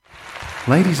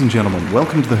Ladies and gentlemen,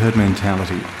 welcome to the Herd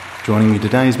Mentality. Joining me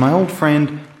today is my old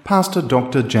friend, Pastor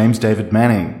Dr. James David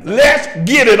Manning. Let's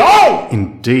get it on!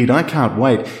 Indeed, I can't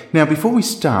wait. Now, before we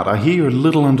start, I hear you're a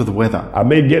little under the weather. I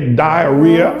may get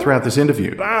diarrhea Throughout this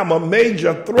interview. I'm a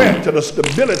major threat to the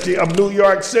stability of New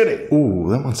York City. Ooh,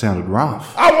 that one sounded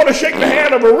rough. I want to shake the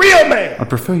hand of a real man. I'd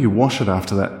prefer you wash it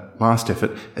after that last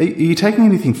effort. Are you taking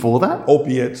anything for that?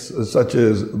 Opiates such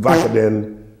as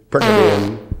Vicodin,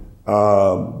 Percodan,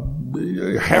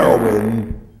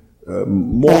 heroin,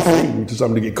 morphine to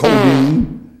some degree,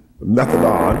 codeine,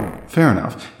 methadone. Fair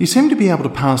enough. You seem to be able to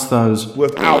pass those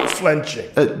without flinching.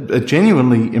 A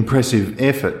genuinely impressive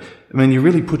effort. I mean, you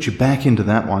really put your back into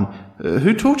that one.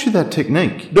 Who taught you that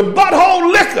technique? The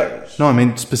butthole lickers. No, I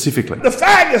mean specifically. The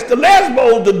faggots, the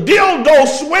lesbos, the dildo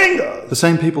swingers. The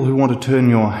same people who want to turn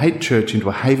your hate church into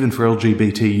a haven for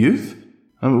LGBT youth?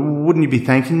 Wouldn't you be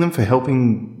thanking them for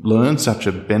helping learn such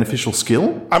a beneficial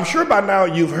skill? I'm sure by now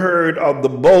you've heard of the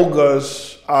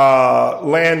bogus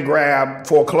land grab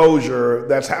foreclosure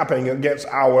that's happening against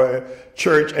our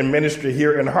church and ministry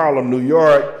here in Harlem, New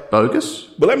York. Bogus?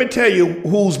 But let me tell you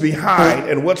who's behind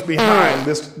and what's behind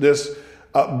this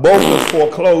bogus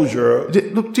foreclosure.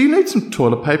 Look, do you need some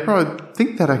toilet paper? I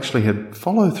think that actually had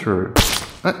follow through.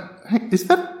 Hey, is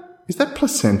that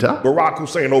placenta? Barack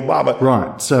Hussein Obama.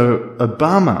 Right, so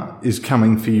Obama is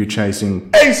coming for you chasing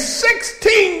a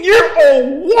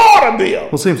 16-year-old water bill.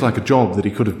 Well, seems like a job that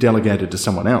he could have delegated to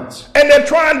someone else. And they're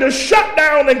trying to shut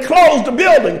down and close the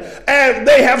building, and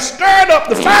they have stirred up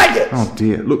the faggots. Oh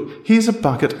dear, look, here's a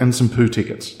bucket and some poo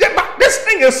tickets. This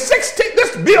thing is 16,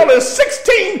 this bill is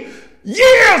 16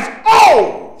 years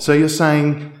old. So you're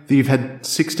saying that you've had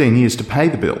 16 years to pay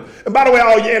the bill? And by the way,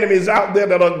 all your enemies out there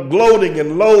that are gloating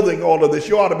and loathing all of this,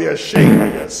 you ought to be ashamed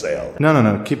of yourself.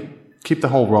 No, keep the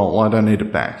whole roll. I don't need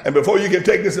it back. And before you can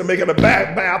take this and make it a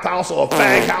bathhouse or a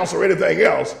fag house or anything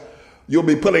else, you'll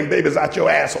be pulling babies out your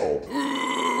asshole.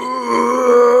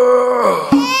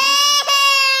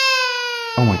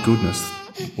 Oh my goodness.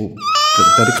 Well,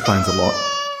 that explains a lot.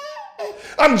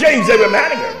 I'm James David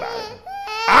Manning, everybody.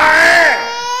 I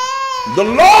am the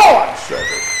Lord's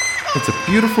servant. It's a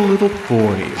beautiful little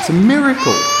boy. It's a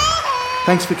miracle.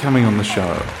 Thanks for coming on the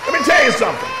show. Let me tell you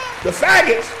something. The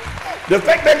faggots, they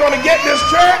think they're going to get this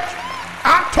church.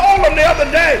 I told them the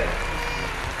other day,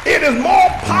 it is more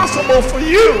possible for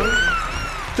you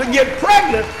to get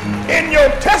pregnant in your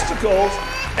testicles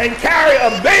and carry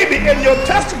a baby in your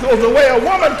testicles the way a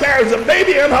woman carries a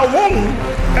baby in her womb.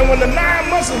 And when the 9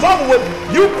 months is over with,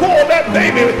 you pull that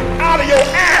baby out of your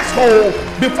asshole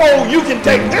before you can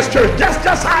take this church. That's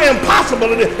just how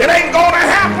impossible it is. It ain't gonna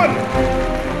happen.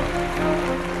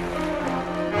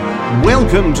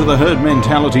 Welcome to the Herd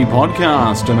Mentality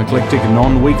Podcast, an eclectic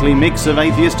non-weekly mix of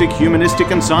atheistic,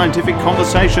 humanistic and scientific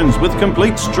conversations with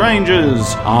complete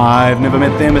strangers. I've never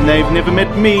met them and they've never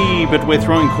met me, but we're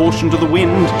throwing caution to the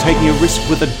wind, taking a risk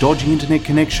with a dodgy internet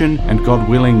connection, and God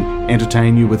willing,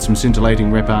 entertain you with some scintillating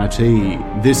repartee.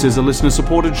 This is a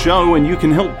listener-supported show and you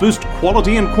can help boost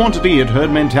quality and quantity at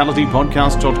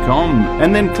herdmentalitypodcast.com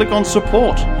and then click on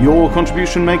support. Your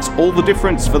contribution makes all the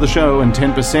difference for the show and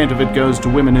 10% of it goes to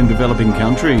women in developing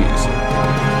countries.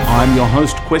 I'm your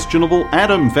host, Questionable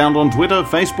Adam, found on Twitter,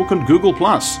 Facebook and Google+,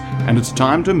 and it's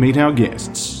time to meet our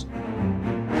guests.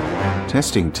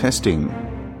 Testing.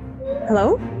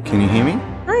 Hello? Can you hear me?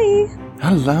 Hi.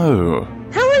 Hello.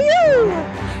 How are you?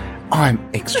 I'm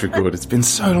extra good. It's been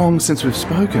so long since we've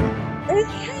spoken. It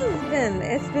has been.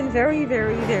 It's been very,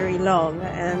 very, very long,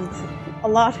 and a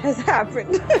lot has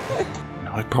happened.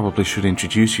 I probably should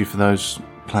introduce you for those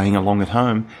playing along at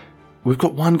home. We've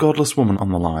got one godless woman on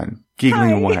the line,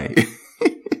 giggling away.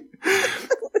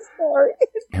 Sorry.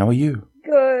 How are you?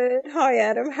 Good. Hi,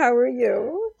 Adam. How are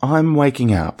you? I'm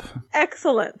waking up.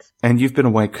 Excellent. And you've been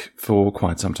awake for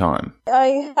quite some time.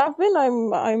 I have been.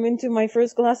 I'm into my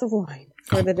first glass of wine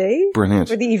for the day. Brilliant.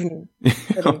 For the evening.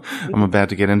 I'm about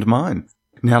to get into mine.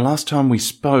 Now, last time we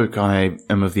spoke, I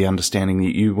am of the understanding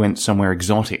that you went somewhere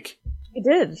exotic. I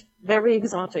did. Very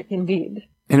exotic indeed.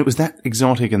 And it was that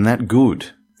exotic and that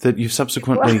good that you've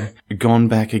subsequently gone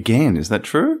back again. Is that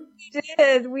true?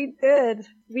 We did.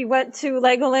 We went to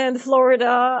Legoland,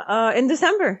 Florida, in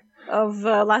December of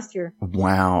last year.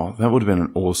 Wow. That would have been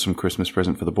an awesome Christmas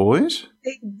present for the boys.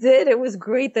 They did. It was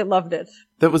great. They loved it.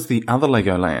 That was the other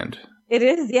Legoland. It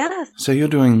is, yes. So you're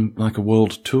doing like a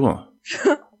world tour.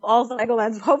 All the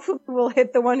Legolands. Hopefully we'll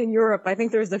hit the one in Europe. I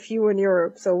think there's a few in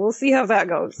Europe, so we'll see how that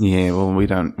goes. Yeah, well, we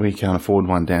can't afford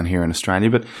one down here in Australia,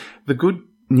 but the good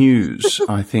news,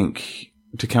 I think,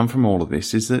 to come from all of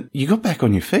this is that you got back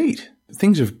on your feet.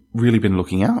 things have really been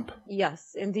looking up.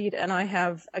 Yes, indeed. And I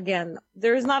have, again,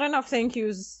 there is not enough thank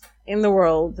yous in the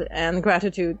world and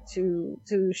gratitude to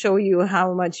show you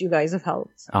how much you guys have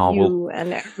helped.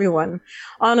 And everyone.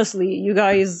 Honestly, you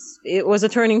guys, it was a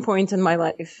turning point in my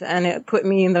life, and it put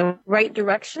me in the right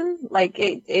direction. Like,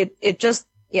 it just,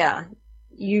 yeah,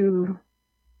 you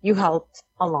helped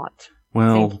a lot.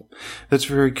 Well, that's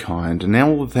very kind. And now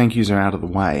all the thank yous are out of the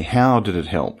way. How did it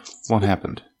help? What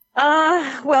happened?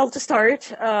 Well, to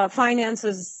start,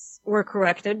 finances were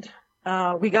corrected.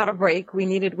 We got a break.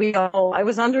 I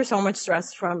was under so much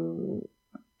stress from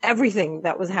everything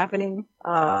that was happening,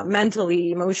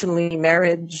 mentally, emotionally,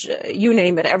 marriage, you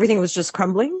name it. Everything was just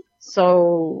crumbling.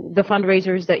 So the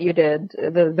fundraisers that you did,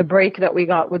 the break that we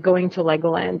got with going to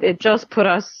Legoland, it just put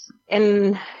us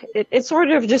in, it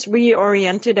sort of just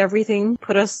reoriented everything,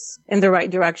 put us in the right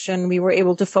direction. We were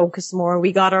able to focus more.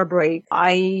 We got our break.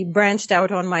 I branched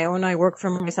out on my own. I work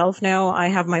for myself now. I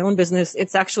have my own business.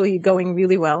 It's actually going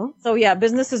really well. So yeah,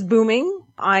 business is booming.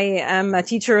 I am a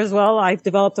teacher as well. I've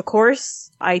developed a course.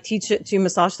 I teach it to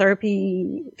massage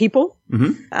therapy people.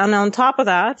 Mm-hmm. And on top of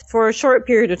that, for a short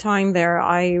period of time there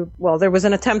was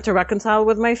an attempt to reconcile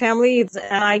with my family,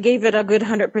 and I gave it a good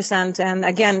 100%. And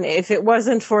again, if it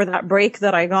wasn't for that break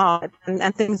that I got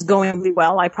and things going really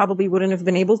well, I probably wouldn't have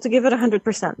been able to give it 100%.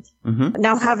 Mm-hmm.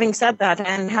 Now, having said that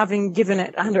and having given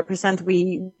it 100%,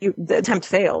 the attempt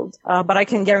failed. But I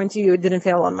can guarantee you it didn't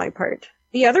fail on my part.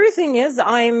 The other thing is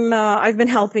I've been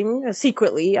helping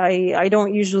secretly. I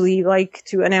don't usually like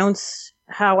to announce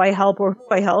how I help or who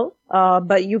I help.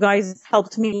 But you guys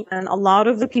helped me, and a lot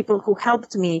of the people who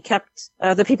helped me kept,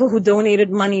 the people who donated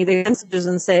money, they messages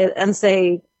and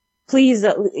say, please,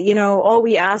 all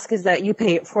we ask is that you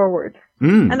pay it forward.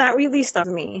 Mm. And that really stuck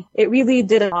me. It really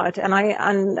did a lot.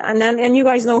 And you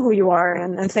guys know who you are,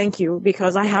 and thank you,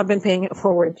 because I have been paying it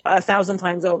forward 1,000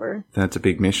 times over. That's a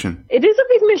big mission. It is a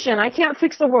big mission. I can't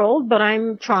fix the world, but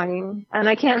I'm trying. And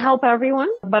I can't help everyone,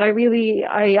 but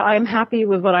I'm happy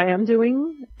with what I am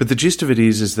doing. But the gist of it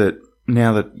is that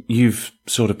now that you've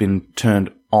sort of been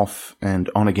turned off and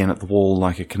on again at the wall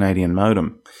like a Canadian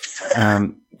modem,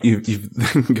 you've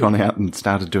then gone out and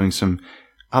started doing some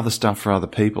other stuff for other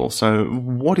people. So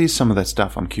what is some of that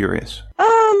stuff? I'm curious.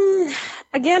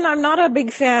 Again, I'm not a big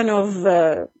fan of,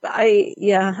 I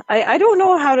don't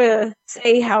know how to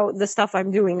say how the stuff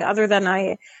I'm doing other than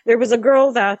there was a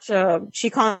girl that, she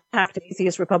contacted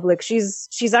Atheist Republic.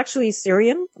 She's actually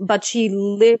Syrian, but she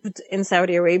lived in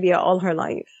Saudi Arabia all her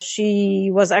life. She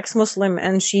was ex-Muslim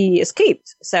and she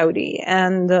escaped Saudi,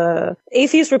 and,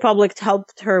 Atheist Republic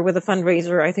helped her with a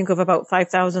fundraiser, I think of about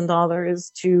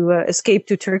 $5,000 to escape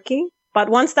to Turkey. But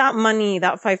once that money,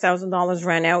 that $5,000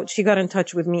 ran out, she got in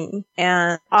touch with me,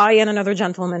 and I and another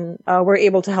gentleman were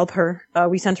able to help her.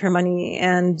 We sent her money,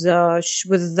 and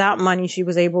with that money, she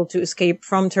was able to escape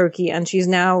from Turkey, and she's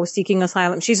now seeking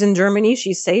asylum. She's in Germany.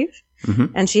 She's safe. Mm-hmm.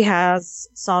 And she has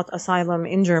sought asylum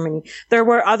in Germany. There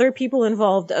were other people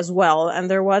involved as well, and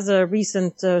there was a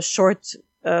recent short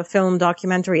film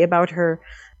documentary about her.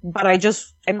 But I'm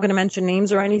going to mention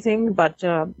names or anything, but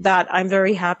that I'm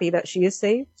very happy that she is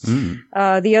safe.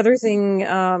 Mm. The other thing,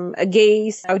 a gay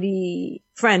Saudi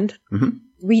friend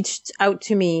reached out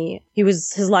to me.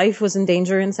 His life was in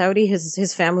danger in Saudi.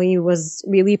 His family was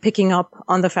really picking up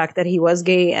on the fact that he was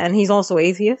gay, and he's also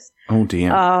atheist. Oh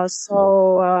dear.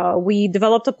 So we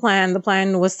developed a plan. The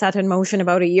plan was set in motion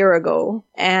about a year ago,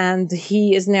 and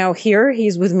he is now here.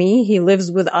 He's with me. He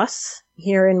lives with us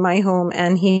here in my home,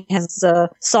 and he has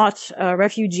sought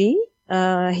refugee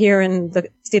here in the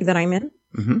state that I'm in.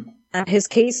 Mm-hmm. His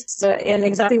case in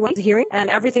exactly what he's hearing,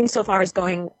 and everything so far is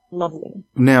going lovely.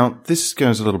 Now, this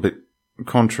goes a little bit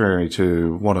contrary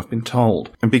to what I've been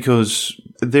told, and because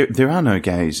there are no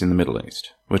gays in the Middle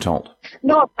East, we're told.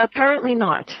 No, apparently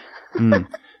not.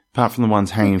 Apart from the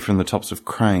ones hanging from the tops of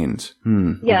cranes.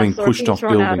 Yes, or being pushed off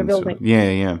buildings. Out of buildings.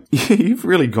 Yeah. You've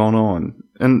really gone on.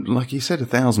 And like you said,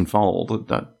 1,000-fold.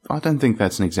 I don't think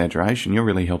that's an exaggeration. You're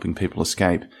really helping people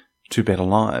escape to better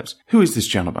lives. Who is this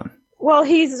gentleman? Well,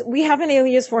 we have an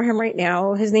alias for him right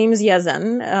now. His name is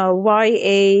Yazan.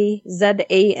 Yazan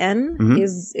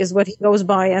is what he goes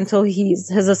by until his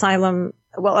asylum.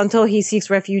 Well, until he seeks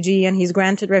refugee and he's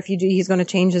granted refugee, he's going to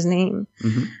change his name.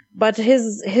 Mm-hmm. But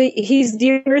he's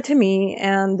dear to me,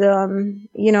 and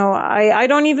I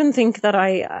don't even think that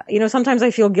sometimes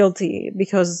I feel guilty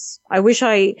because I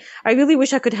really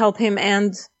wish I could help him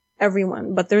and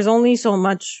everyone, but there's only so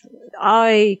much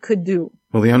I could do.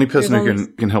 Well, the only person who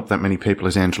can help that many people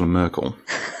is Angela Merkel.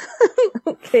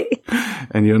 Okay.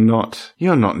 And you're not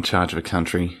in charge of a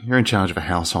country. You're in charge of a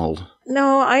household.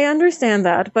 No, I understand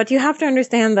that, but you have to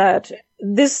understand that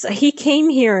he came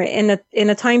here in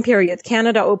a time period.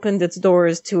 Canada opened its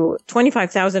doors to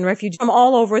 25,000 refugees from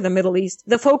all over the Middle East.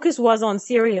 The focus was on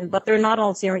Syrian, but they're not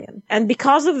all Syrian. And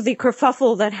because of the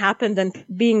kerfuffle that happened and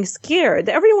being scared,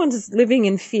 everyone's living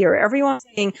in fear. Everyone's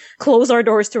saying, close our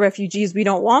doors to refugees. We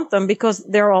don't want them because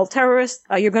they're all terrorists.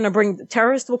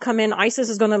 Terrorists will come in. ISIS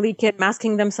is going to leak in,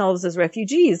 masking themselves as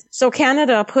refugees. So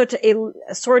Canada put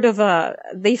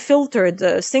they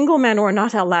filtered single men who are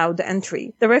not allowed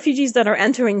entry. The refugees that are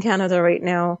entering Canada right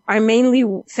now are mainly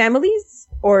families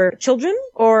or children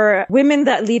or women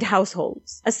that lead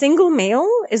households. A single male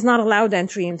is not allowed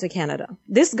entry into Canada.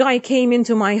 This guy came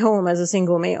into my home as a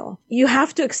single male. You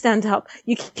have to extend help.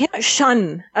 You can't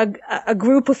shun a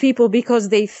group of people because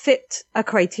they fit a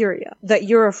criteria that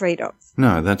you're afraid of.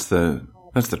 No, that's the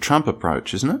Trump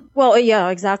approach, isn't it? Well, yeah,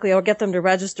 exactly. Or get them to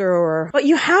register but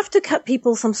you have to cut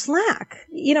people some slack.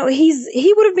 You know,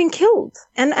 he would have been killed.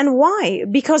 And why?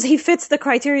 Because he fits the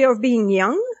criteria of being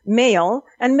young, male,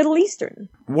 and Middle Eastern.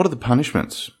 What are the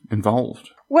punishments involved?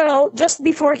 Well, just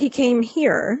before he came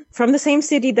here, from the same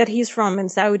city that he's from in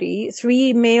Saudi,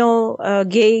 3 male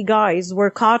gay guys were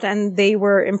caught and they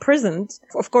were imprisoned,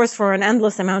 of course, for an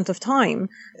endless amount of time.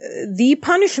 The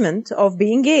punishment of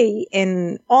being gay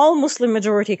in all Muslim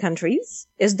majority countries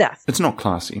is death. It's not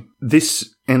classy.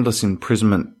 This endless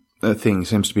imprisonment thing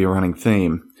seems to be a running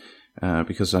theme,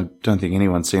 because I don't think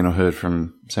anyone's seen or heard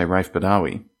from, say, Raif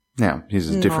Badawi. Now, his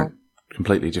is a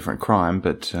completely different crime,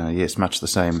 but yes, much the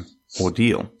same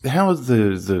ordeal. How is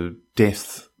the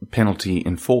death penalty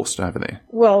enforced over there?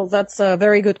 Well, that's a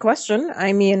very good question.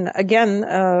 I mean, again,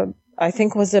 I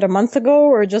think was it a month ago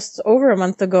or just over a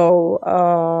month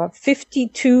ago,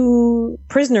 52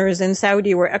 prisoners in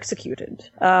Saudi were executed.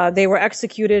 They were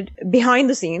executed behind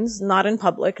the scenes, not in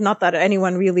public. Not that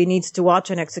anyone really needs to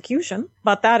watch an execution,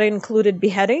 but that included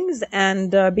beheadings.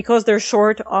 And because they're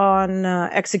short on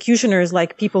executioners,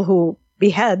 like people who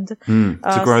behead.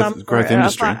 It's a growth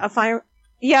industry.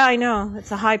 Yeah, I know.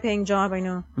 It's a high-paying job, I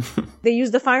know. They use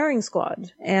the firing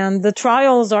squad. And the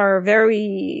trials are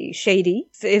very shady,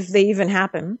 if they even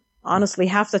happen. Honestly,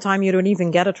 half the time you don't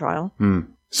even get a trial.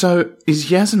 So,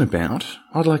 is Yazin about?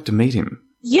 I'd like to meet him.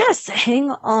 Yes, hang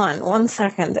on 1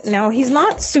 second. Now, he's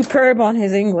not superb on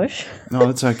his English. No,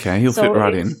 it's okay. He'll fit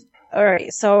right in. All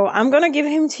right, so I'm going to give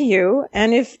him to you,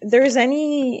 and if there's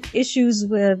any issues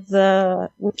with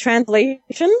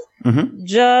translation,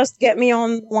 just get me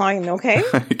online, okay?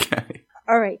 Okay.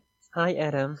 All right. Hi,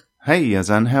 Adam. Hey,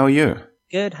 Yazan, how are you?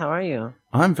 Good, how are you?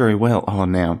 I'm very well. Oh,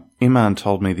 now, Iman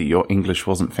told me that your English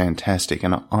wasn't fantastic,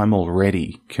 and I'm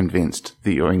already convinced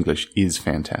that your English is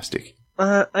fantastic.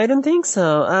 I don't think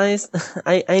so.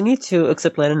 I need to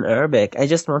explain in Arabic. I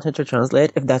just wanted to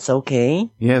translate, if that's okay.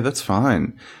 Yeah, that's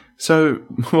fine. So,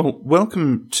 well,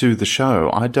 welcome to the show.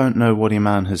 I don't know what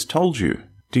Iman has told you.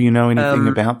 Do you know anything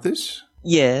about this?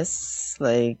 Yes,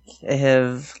 I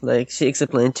have, she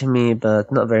explained to me,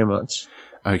 but not very much.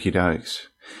 Okie dokes.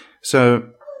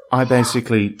 So, I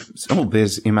basically,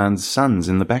 there's Iman's sons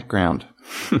in the background.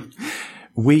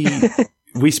 We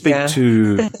speak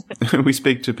we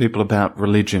speak to people about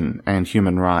religion and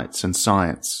human rights and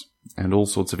science and all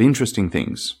sorts of interesting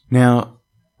things. Now,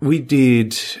 we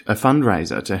did a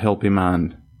fundraiser to help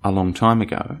Iman a long time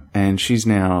ago, and she's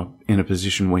now in a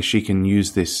position where she can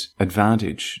use this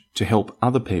advantage to help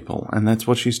other people, and that's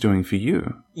what she's doing for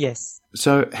you. Yes.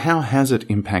 So how has it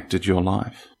impacted your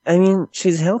life? I mean,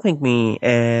 she's helping me,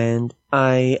 and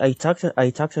I talked to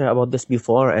her about this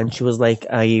before, and she was like,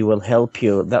 I will help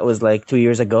you. That was 2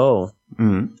 years ago.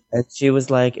 Mm. And she was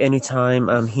like, anytime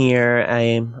I'm here,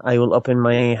 I will open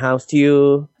my house to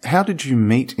you. How did you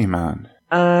meet Iman?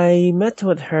 I met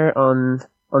with her on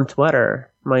Twitter.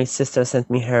 My sister sent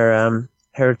me her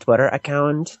Twitter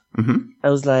account. Mm-hmm. I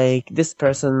was like, this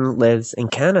person lives in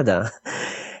Canada.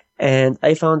 And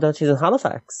I found out she's in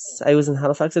Halifax. I was in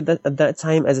Halifax at that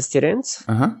time as a student.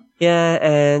 Uh-huh. Yeah,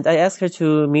 and I asked her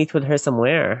to meet with her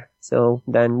somewhere. So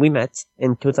then we met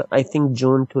in, I think,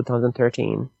 June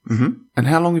 2013. Mm-hmm. And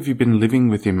how long have you been living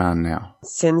with Iman now?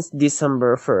 Since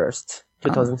December 1st,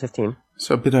 2015.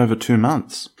 So a bit over 2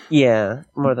 months. Yeah,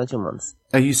 more than 2 months.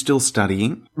 Are you still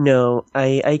studying? No,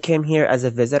 I came here as a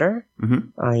visitor. Mm-hmm.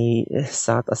 I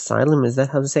sought asylum. Is that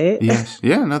how to say it? Yes.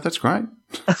 Yeah, no, that's great.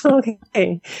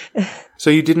 Okay. So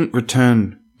you didn't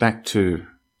return back to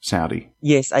Saudi?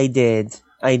 Yes, I did.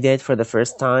 I did for the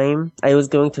first time. I was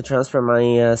going to transfer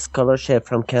my scholarship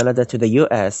from Canada to the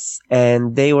US,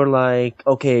 and they were like,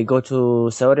 okay, go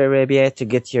to Saudi Arabia to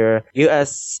get your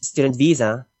US student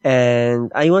visa.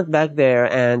 And I went back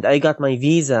there and I got my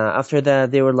visa. After that,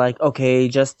 they were like, okay,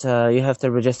 just, you have to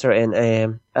register in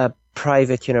a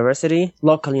private university,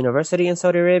 local university in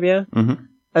Saudi Arabia. Mm-hmm.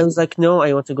 I was like, no,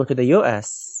 I want to go to the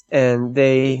US. And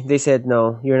they said,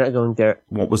 no, you're not going there.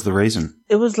 What was the reason?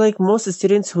 It was like most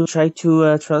students who tried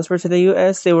to transfer to the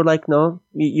US, they were like, no,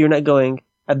 you're not going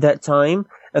at that time.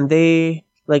 And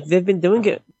they've been doing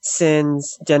it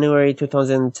since January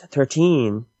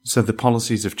 2013. So the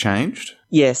policies have changed?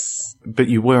 Yes. But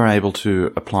you were able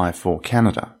to apply for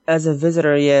Canada? As a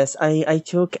visitor, yes. I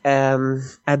took a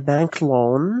bank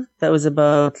loan that was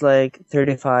about like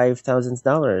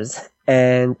 $35,000.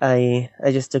 And I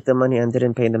just took the money and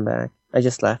didn't pay them back. I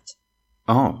just left.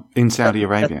 Oh, in Saudi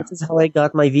Arabia? That is how I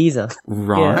got my visa.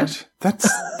 Right. Yeah.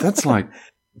 That's like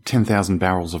 10,000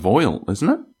 barrels of oil, isn't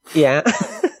it? Yeah.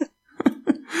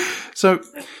 So,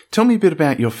 tell me a bit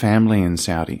about your family in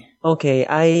Saudi. Okay,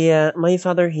 my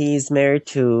father, he's married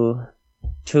to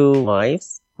 2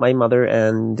 wives, my mother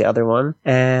and the other one.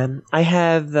 I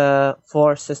have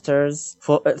 4 sisters,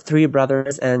 3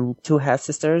 brothers and 2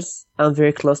 half-sisters. I'm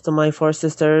very close to my 4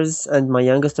 sisters and my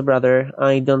youngest brother.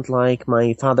 I don't like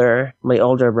my father, my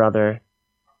older brother.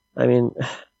 I mean,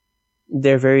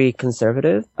 they're very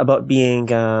conservative about being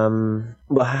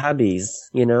Wahhabis,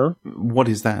 you know? What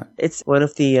is that? It's one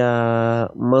of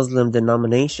the Muslim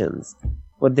denominations.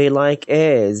 What they like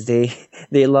is they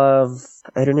love,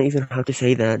 I don't know even how to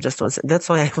say that. Just once. That's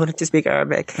why I wanted to speak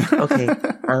Arabic. Okay.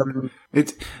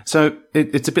 It's a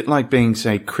bit like being,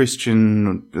 say,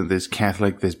 Christian. There's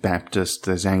Catholic, there's Baptist,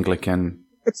 there's Anglican.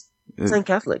 It's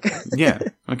Catholic. Yeah.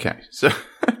 Okay. So,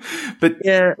 but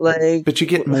yeah, but you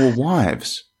get more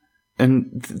wives,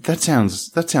 and that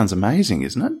sounds amazing,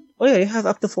 isn't it? Oh yeah, you have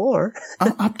up to 4.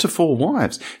 Up to 4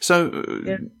 wives. So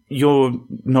You're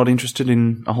not interested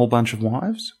in a whole bunch of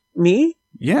wives? Me?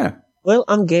 Yeah. Well,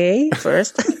 I'm gay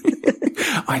first.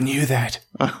 I knew that.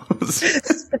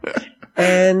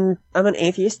 And I'm an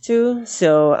atheist too,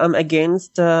 so I'm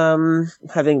against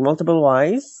having multiple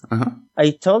wives. Uh-huh. I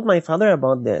told my father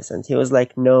about this, and he was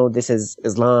like, no, this is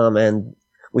Islam, and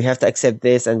we have to accept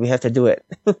this, and we have to do it.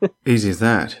 Easy as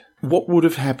that. What would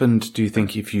have happened, do you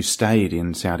think, if you stayed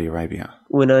in Saudi Arabia?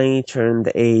 When I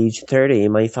turned age 30,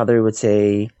 my father would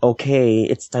say, okay,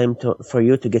 it's time for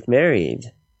you to get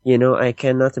married. You know, I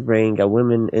cannot bring a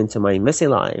woman into my messy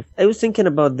life. I was thinking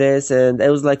about this and I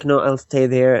was like, no, I'll stay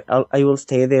there. I will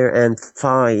stay there and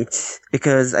fight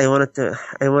because I wanted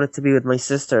to be with my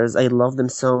sisters. I love them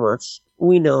so much.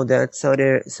 We know that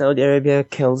Saudi Arabia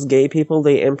kills gay people.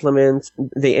 They implement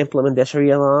the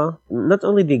Sharia law. Not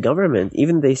only the government,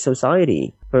 even the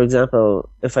society. For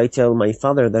example, if I tell my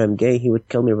father that I'm gay, he would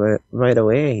kill me right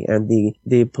away, and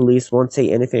the police won't say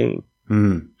anything.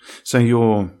 So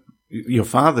your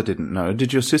father didn't know.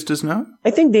 Did your sisters know?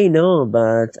 I think they know,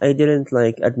 but I didn't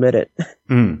admit it.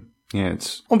 Yeah,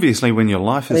 it's obviously when your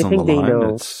life is on the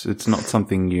line, it's not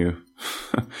something you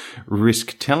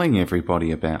risk telling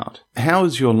everybody about. How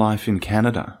is your life in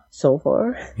Canada? So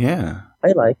far? Yeah.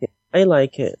 I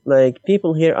like it. Like,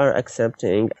 people here are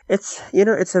accepting. It's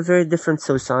a very different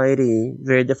society,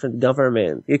 very different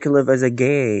government. You can live as a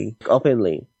gay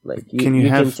openly. Like, you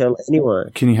can tell anyone.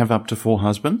 Can you have up to 4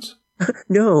 husbands?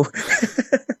 No.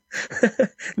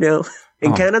 No.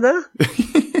 In Canada?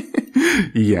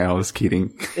 Yeah, I was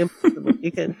kidding. Impossible.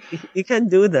 You can't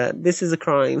do that. This is a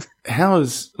crime. How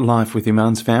is life with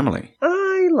Iman's family?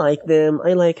 I like them.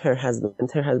 I like her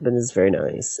husband. Her husband is very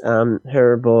nice.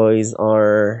 Her boys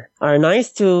are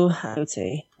nice too, I would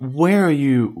say. Where are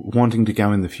you wanting to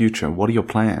go in the future? What are your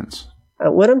plans?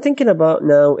 What I'm thinking about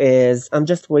now is I'm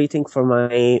just waiting for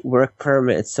my work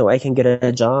permit so I can get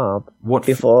a job. What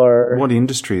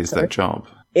industry is that job?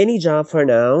 Any job for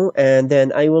now, and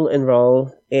then I will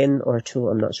enroll in or to,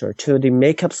 I'm not sure, to the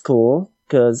makeup school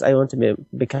because I want to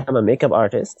become a makeup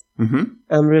artist. Mm-hmm.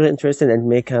 I'm really interested in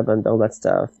makeup and all that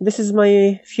stuff. This is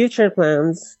my future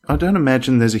plans. I don't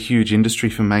imagine there's a huge industry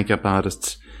for makeup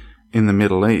artists in the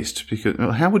Middle East because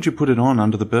how would you put it on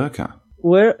under the burqa?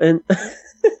 Where in...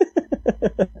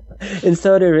 In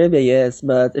Saudi Arabia, yes,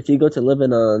 but if you go to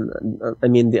Lebanon,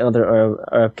 the other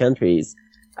Arab countries,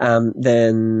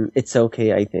 then it's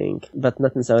okay, I think. But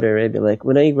not in Saudi Arabia. Like,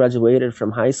 when I graduated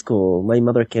from high school, my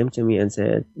mother came to me and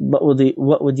said, what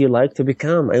would you like to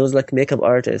become? I was like, makeup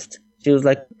artist. She was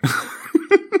like,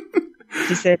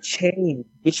 she said, shame.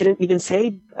 You shouldn't even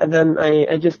say. And then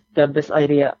I just got this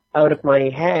idea out of my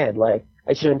head, like,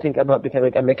 I shouldn't think about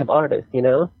becoming a makeup artist, you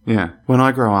know? Yeah. When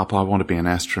I grow up, I want to be an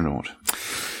astronaut.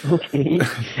 Okay.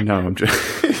 No,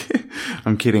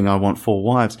 I'm kidding. I want 4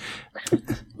 wives.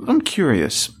 I'm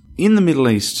curious. In the Middle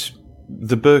East,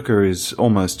 the burqa is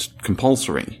almost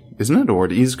compulsory, isn't it? Or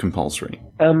it is compulsory?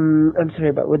 I'm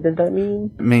sorry, but what does that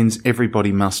mean? It means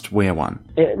everybody must wear one.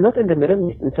 Not in the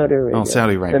Middle East, in Saudi Arabia. Oh,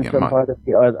 Saudi Arabia. And some part of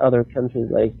the other countries,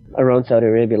 like around Saudi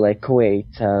Arabia, like Kuwait,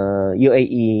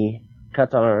 UAE,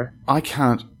 Qatar. I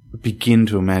can't begin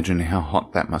to imagine how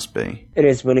hot that must be. It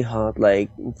is really hot, like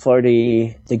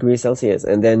 40 degrees Celsius,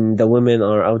 and then the women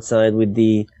are outside with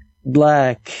the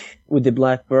black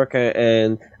burqa,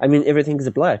 and I mean everything's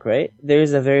black, right? There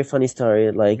is a very funny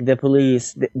story, like the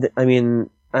police. I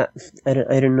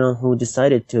don't know who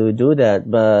decided to do that,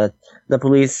 but the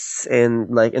police in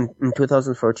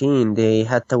 2014 they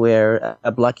had to wear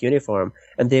a black uniform,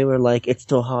 and they were like, "It's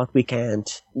too hot, we can't."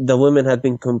 The women had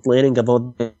been complaining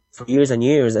about it for years and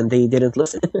years, and they didn't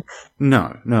listen.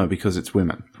 No, because it's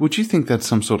women. Would you think that's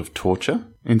some sort of torture,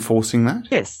 enforcing that?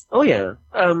 Yes. Oh yeah.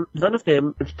 None of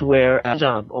them is to wear a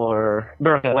hijab or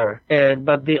burqa,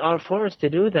 but they are forced to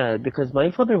do that because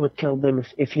my father would kill them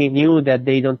if he knew that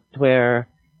they don't wear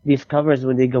these covers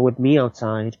when they go with me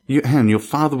outside. Your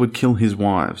father would kill his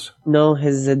wives? No,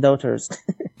 his daughters.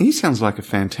 He sounds like a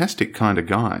fantastic kind of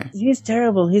guy. He's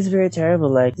terrible. He's very terrible.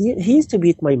 Like, he used to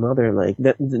beat my mother. Like,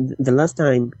 the last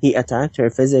time he attacked her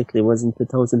physically was in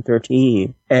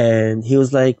 2013. And he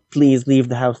was like, please leave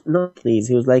the house. Not please.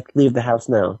 He was like, leave the house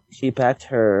now. She packed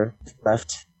her,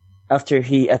 left. After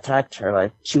he attacked her,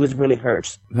 like, she was really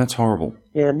hurt. That's horrible.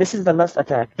 Yeah, this is the last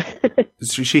attack.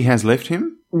 So she has left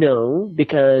him? No,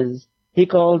 because he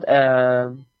called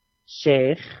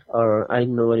sheikh, or I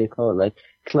don't know what you call it, like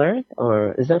cleric,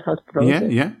 or is that how to pronounce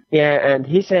it? Yeah. Yeah, and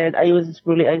he said, I was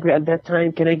really angry at that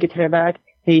time, can I get her back?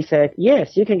 He said,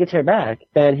 yes, you can get her back.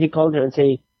 Then he called her and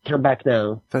said, come back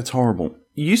now. That's horrible.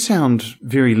 You sound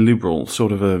very liberal,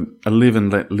 sort of a live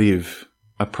and let live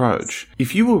approach.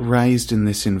 If you were raised in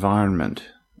this environment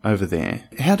over there,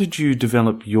 how did you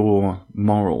develop your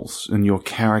morals and your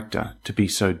character to be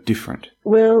so different?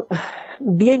 Well,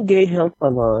 being gay helped a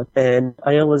lot, and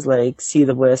I always see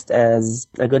the West as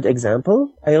a good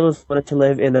example. I always wanted to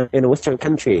live in a Western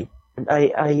country. And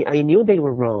I knew they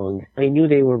were wrong. I knew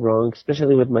they were wrong,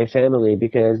 especially with my family,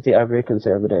 because they are very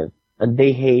conservative and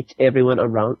they hate everyone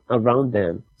around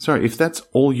them. Sorry, if that's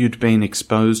all you'd been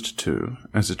exposed to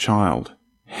as a child,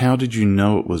 how did you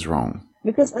know it was wrong?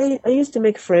 Because I used to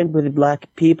make friends with black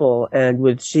people and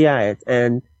with Shiite,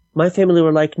 and my family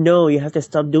were like, no, you have to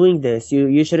stop doing this.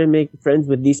 You shouldn't make friends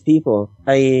with these people.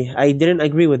 I didn't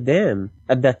agree with them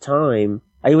at that time.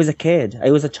 I was a kid.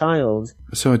 I was a child.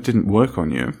 So it didn't work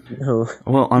on you? No.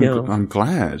 Well, I'm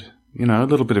glad. You know, a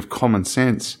little bit of common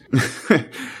sense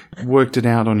worked it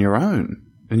out on your own.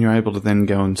 And you're able to then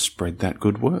go and spread that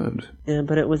good word. Yeah,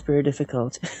 but it was very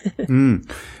difficult.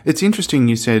 It's interesting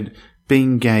you said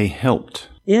being gay helped.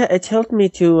 Yeah, it helped me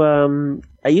to,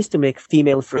 I used to make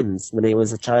female friends when I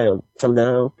was a child till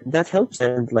now. That helps,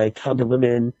 and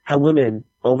how women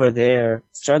over there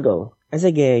struggle. As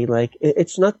a gay,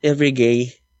 it's not every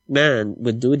gay man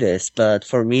would do this, but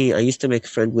for me, I used to make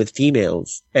friends with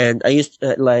females, and I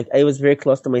was very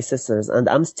close to my sisters, and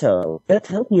I'm still. That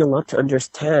helped me a lot to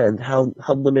understand how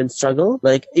women struggle.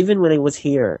 Even when I was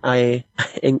here,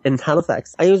 in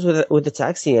Halifax, I was with the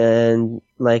taxi, and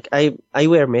I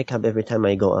wear makeup every time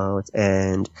I go out,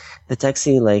 and the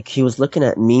taxi, he was looking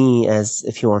at me as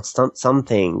if he wants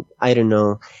something. I don't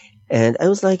know. And I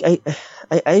was like,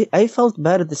 I felt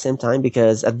bad at the same time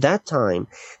because I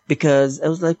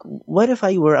was like, what if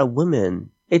I were a woman?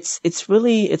 It's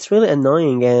really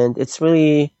annoying, and it's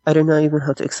really, I don't know even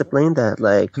how to explain that.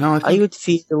 No, I would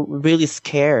feel really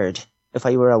scared if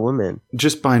I were a woman.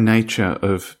 Just by nature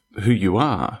of who you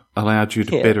are allowed you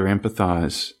to better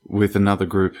empathize with another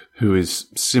group who is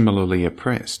similarly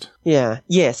oppressed. Yeah.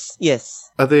 Yes.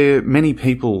 Are there many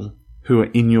people who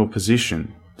are in your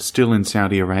position still in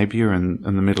Saudi Arabia and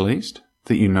the Middle East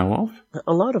that you know of?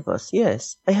 A lot of us,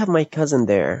 yes. I have my cousin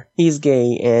there. He's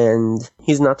gay and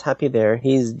he's not happy there.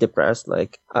 He's depressed.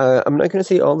 I'm not gonna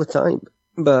say all the time,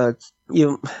 but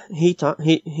he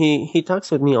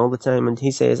talks with me all the time, and he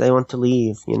says, I want to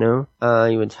leave,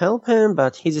 I would help him,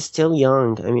 but he's still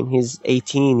young. I mean, he's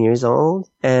 18 years old,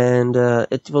 and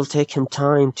it will take him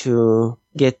time to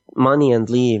get money and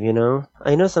leave,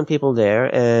 I know some people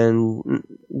there, and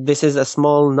this is a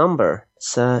small number.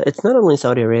 So it's not only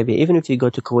Saudi Arabia. Even if you go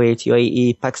to Kuwait,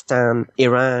 UAE, Pakistan,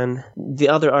 Iran, the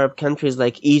other Arab countries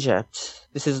like Egypt,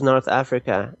 this is North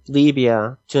Africa,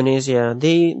 Libya, Tunisia,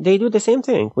 they do the same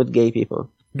thing with gay people.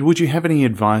 Would you have any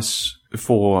advice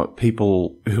for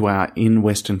people who are in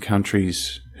Western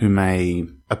countries who may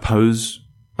oppose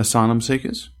asylum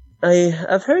seekers?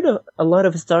 I've heard a lot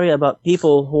of story about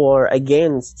people who are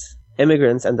against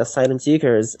immigrants and asylum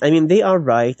seekers. I mean, they are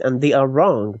right and they are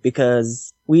wrong,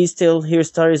 because We still hear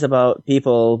stories about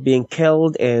people being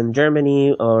killed in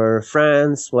Germany or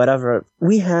France, whatever.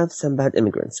 We have some bad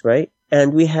immigrants, right?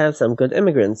 And we have some good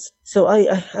immigrants. So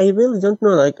I really don't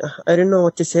know, I don't know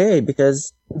what to say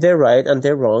because they're right and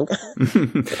they're wrong.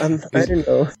 I don't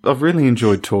know. I've really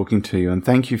enjoyed talking to you and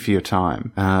thank you for your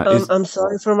time. I'm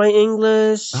sorry for my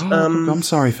English. I'm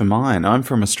sorry for mine. I'm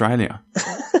from Australia.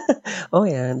 Oh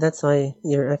yeah, that's why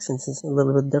your accent is a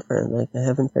little bit different. I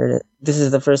haven't heard it. This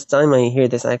is the first time I hear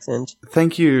this accent.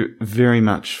 Thank you very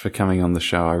much for coming on the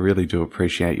show. I really do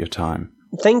appreciate your time.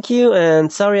 Thank you,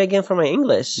 and sorry again for my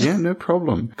English. Yeah, no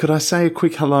problem. Could I say a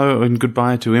quick hello and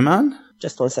goodbye to Iman?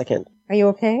 Just 1 second. Are you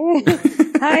okay?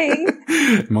 Hi.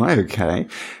 Am I okay?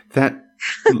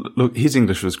 Look, his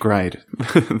English was great.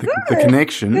 The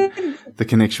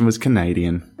connection was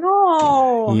Canadian.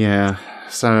 No. Yeah,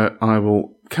 so I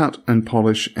will cut and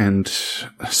polish and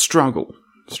struggle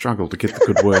to get the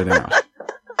good word out.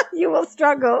 You will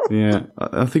struggle. Yeah,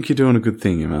 I think you're doing a good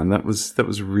thing, Iman. That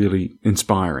was really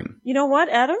inspiring. You know what,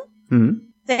 Adam?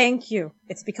 Thank you.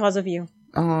 It's because of you.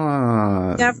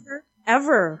 Never,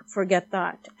 ever forget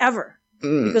that. Ever.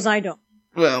 Because I don't.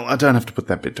 Well, I don't have to put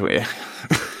that bit to air.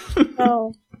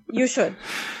 Oh, you should.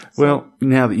 Well,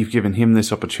 now that you've given him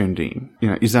this opportunity,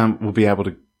 Izam will be able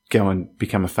to go and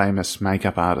become a famous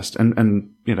makeup artist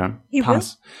and he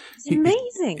pass. It's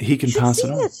amazing. He can pass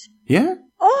it on. Yeah?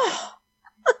 Oh,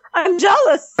 I'm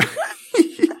jealous.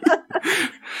 He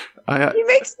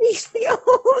makes me feel.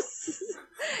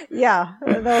 Yeah,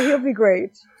 no, he'll be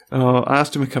great. Oh, I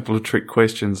asked him a couple of trick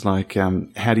questions like,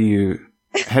 how do you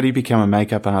become a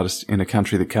makeup artist in a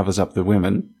country that covers up the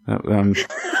women? And,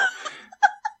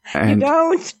 you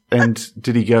don't. And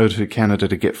did he go to Canada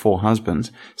to get 4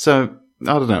 husbands? So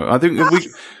I don't know. I think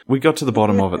we got to the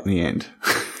bottom of it in the end.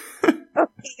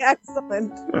 Okay,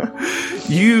 excellent.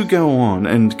 You go on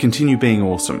and continue being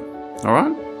awesome. All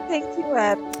right? Thank you,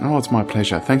 Ed. Oh, it's my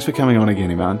pleasure. Thanks for coming on again,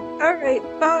 Iman. All right,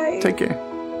 bye. Take care.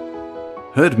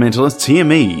 Herd mentalists, hear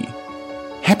me.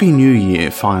 Happy New Year,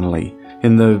 finally.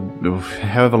 In the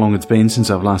however long it's been since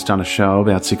I've last done a show,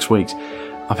 about 6 weeks,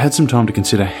 I've had some time to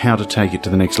consider how to take it to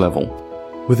the next level.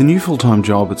 With a new full-time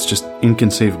job, it's just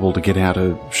inconceivable to get out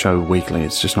a show weekly.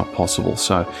 It's just not possible.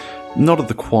 So, not at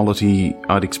the quality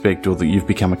I'd expect or that you've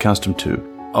become accustomed to.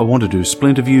 I want to do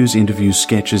splinterviews, interviews,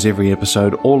 sketches every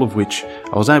episode, all of which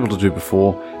I was able to do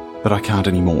before, but I can't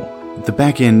anymore. The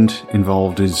back end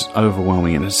involved is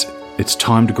overwhelming and it's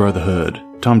time to grow the herd.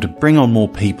 Time to bring on more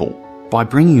people. By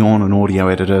bringing on an audio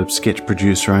editor, sketch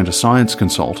producer and a science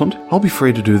consultant, I'll be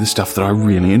free to do the stuff that I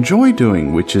really enjoy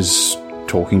doing, which is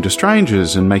talking to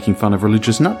strangers and making fun of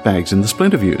religious nutbags in the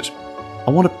splinterviews.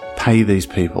 I want to pay these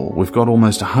people. We've got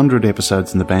almost 100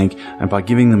 episodes in the bank, and by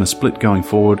giving them a split going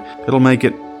forward, it'll make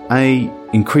it A,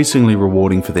 increasingly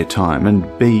rewarding for their time, and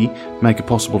B, make it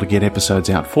possible to get episodes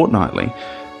out fortnightly.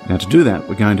 Now to do that,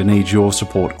 we're going to need your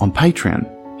support on Patreon.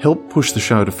 Help push the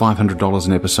show to $500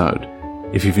 an episode.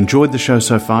 If you've enjoyed the show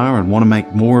so far and want to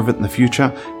make more of it in the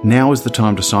future, now is the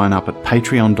time to sign up at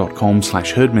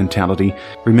patreon.com/herdmentality.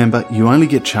 Remember, you only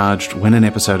get charged when an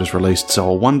episode is released,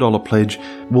 so a $1 pledge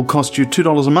will cost you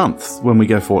 $2 a month when we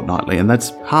go fortnightly, and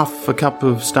that's half a cup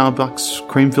of Starbucks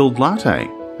cream-filled latte.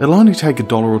 It'll only take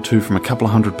 $1 or $2 from a couple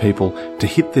of hundred people to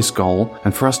hit this goal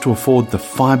and for us to afford the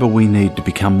fibre we need to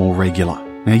become more regular.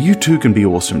 Now you too can be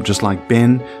awesome, just like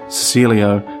Ben,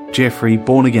 Cecilio, Jeffrey,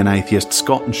 Born Again Atheist,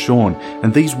 Scott and Sean,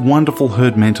 and these wonderful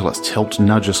herd mentalists helped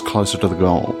nudge us closer to the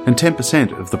goal. And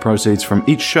 10% of the proceeds from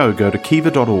each show go to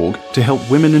kiva.org to help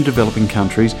women in developing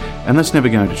countries, and that's never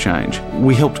going to change.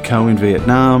 We helped Ko in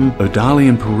Vietnam, Odali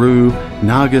in Peru,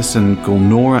 Nagas and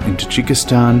Gulnora in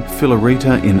Tajikistan,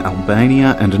 Filarita in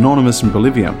Albania, and Anonymous in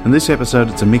Bolivia. In this episode,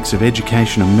 it's a mix of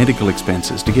education and medical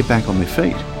expenses to get back on their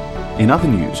feet. In other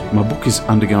news, my book is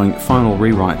undergoing final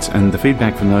rewrites, and the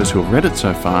feedback from those who have read it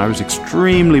so far is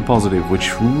extremely positive,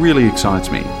 which really excites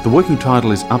me. The working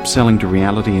title is Upselling to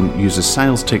Reality and uses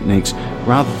sales techniques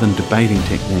rather than debating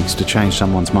techniques to change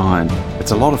someone's mind.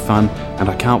 It's a lot of fun, and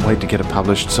I can't wait to get it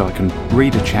published so I can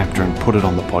read a chapter and put it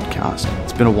on the podcast.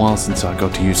 It's been a while since I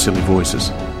got to use silly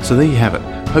voices. So there you have it.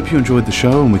 Hope you enjoyed the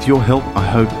show, and with your help, I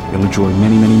hope you'll enjoy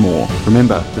many, many more.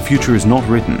 Remember, the future is not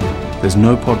written. There's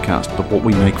no podcast but what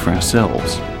we make for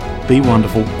ourselves. Be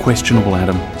wonderful, Questionable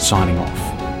Adam, signing off.